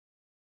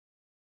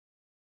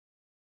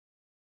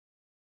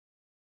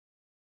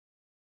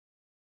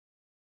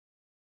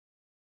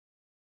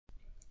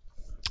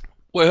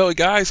Well, hey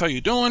guys, how you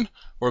doing?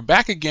 We're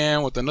back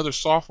again with another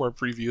software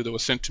preview that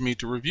was sent to me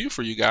to review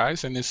for you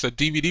guys, and it's a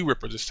DVD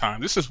ripper this time.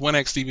 This is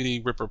WinX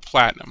DVD Ripper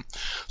Platinum.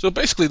 So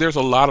basically, there's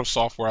a lot of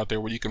software out there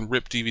where you can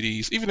rip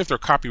DVDs, even if they're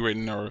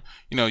copywritten or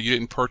you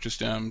didn't purchase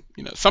them.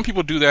 Some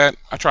people do that.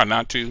 I try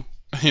not to.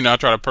 I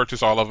try to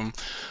purchase all of them.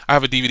 I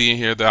have a DVD in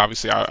here that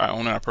obviously I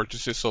own and I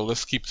purchased it, so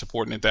let's keep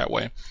supporting it that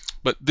way.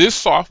 But this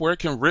software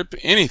can rip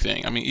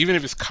anything. I mean, even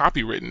if it's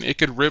copywritten, it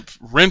could rip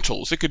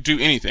rentals. It could do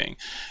anything.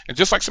 And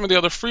just like some of the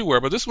other freeware,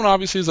 but this one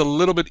obviously is a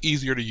little bit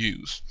easier to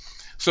use.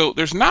 So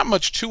there's not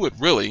much to it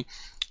really.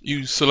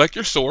 You select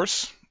your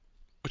source,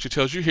 which it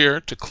tells you here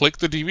to click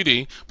the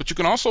DVD, but you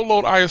can also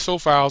load ISO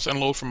files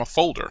and load from a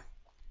folder.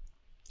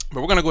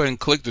 But we're going to go ahead and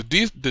click the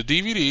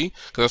DVD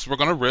because that's what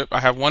we're going to rip. I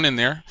have one in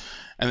there.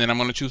 And then I'm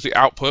going to choose the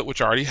output, which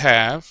I already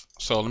have.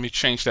 So let me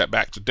change that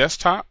back to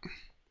desktop.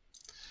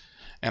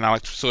 And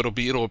so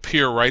it'll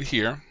appear right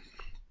here.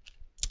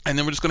 And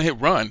then we're just going to hit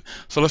run.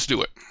 So let's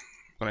do it.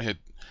 I'm going to hit.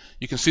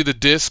 You can see the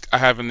disc I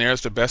have in there is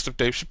the best of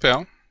Dave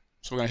Chappelle.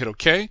 So we're going to hit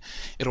OK.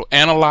 It'll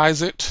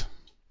analyze it,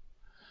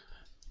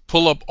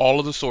 pull up all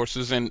of the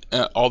sources and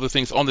all the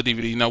things on the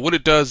DVD. Now what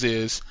it does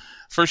is,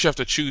 first you have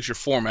to choose your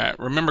format.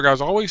 Remember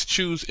guys, always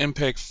choose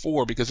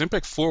MPEG-4 because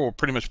MPEG-4 will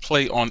pretty much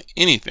play on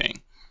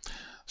anything.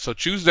 So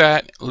choose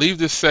that, leave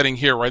this setting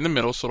here right in the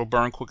middle so it'll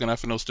burn quick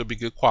enough and it'll still be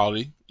good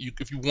quality.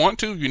 If you want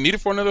to, if you need it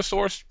for another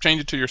source,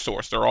 change it to your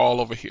source. They're all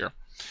over here.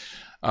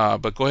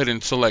 But go ahead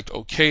and select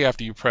OK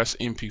after you press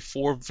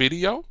MP4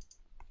 video.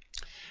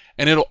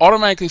 And it'll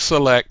automatically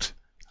select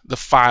the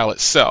file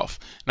itself.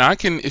 Now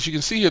as you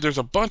can see here, there's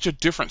a bunch of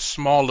different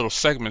small little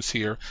segments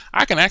here.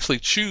 I can actually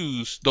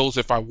choose those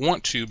if I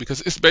want to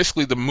because it's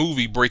basically the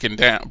movie broken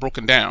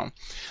down.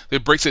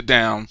 It breaks it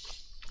down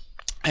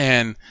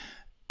and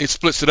it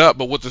splits it up,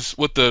 but with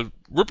the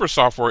Ripper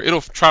software,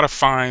 it'll try to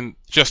find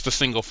just a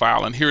single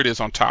file, and here it is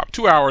on top.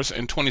 2 hours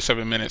and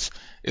 27 minutes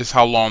is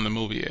how long the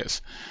movie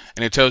is,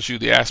 and it tells you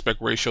the aspect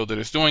ratio that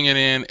it's doing it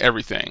in,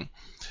 everything.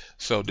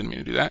 So didn't mean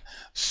to do that.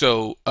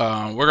 So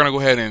we're going to go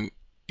ahead and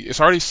it's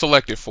already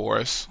selected for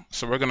us,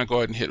 so we're going to go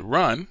ahead and hit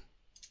run,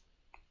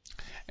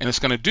 and it's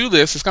going to do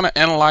this. It's going to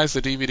analyze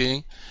the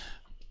DVD,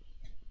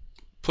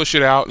 push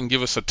it out, and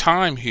give us a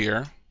time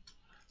here,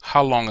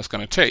 how long it's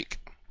going to take.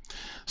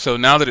 So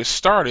now that it's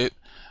started,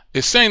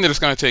 it's saying that it's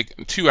going to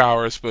take 2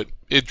 hours, but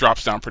it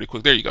drops down pretty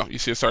quick. There you go. You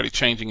see it's already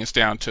changing. It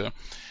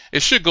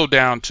should go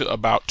down to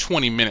about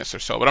 20 minutes or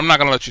so, but I'm not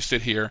going to let you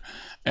sit here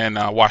and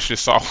watch this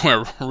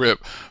software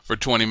rip for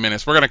 20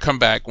 minutes. We're going to come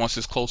back once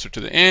it's closer to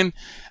the end,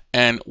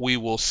 and we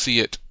will see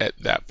it at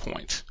that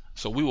point.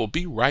 So we will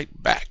be right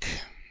back.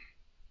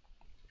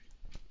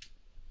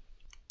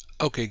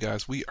 Okay,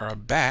 guys, we are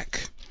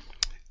back.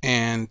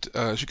 And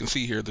as you can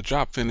see here, the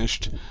job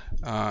finished.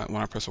 When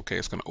I press OK,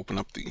 it's going to open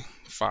up the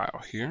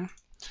file here.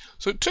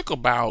 So it took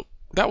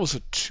that was a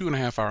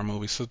 2.5 hour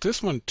movie. So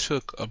this one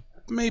took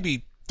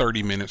maybe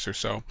 30 minutes or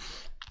so.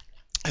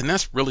 And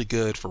that's really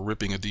good for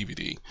ripping a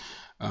DVD.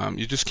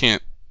 You just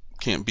can't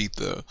beat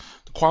the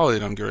quality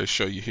that I'm going to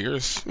show you here.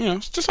 It's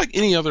just like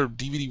any other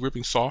DVD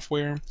ripping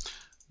software.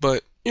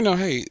 But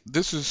hey,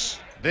 this is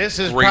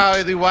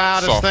probably the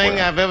wildest software. thing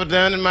I've ever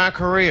done in my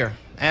career.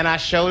 And I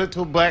showed it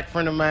to a black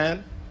friend of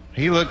mine.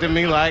 He looked at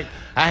me like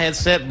I had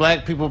set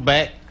black people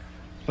back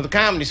with a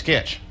comedy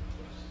sketch.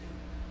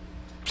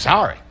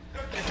 Sorry.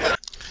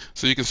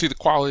 So you can see the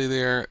quality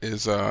there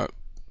is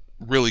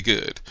really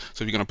good.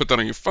 So if you're going to put that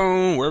on your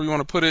phone, wherever you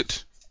want to put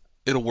it,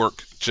 it'll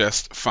work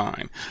just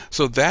fine.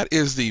 So that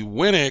is the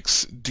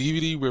WinX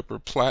DVD Ripper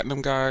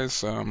Platinum,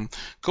 guys.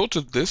 Go to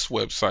this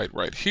website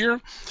right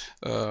here.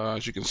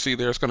 As you can see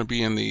there, it's going to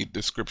be in the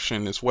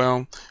description as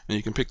well. And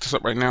you can pick this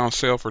up right now on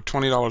sale for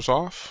 $20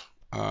 off.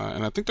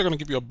 And I think they're going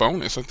to give you a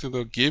bonus. I think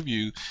they'll give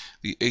you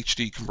the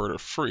HD converter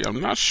free.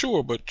 I'm not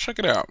sure, but check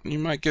it out. You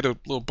might get a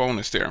little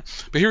bonus there.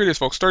 But here it is,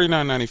 folks,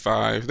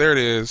 $39.95. There it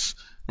is,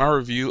 my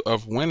review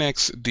of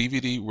WinX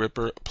DVD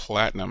Ripper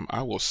Platinum.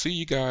 I will see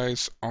you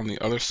guys on the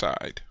other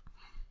side.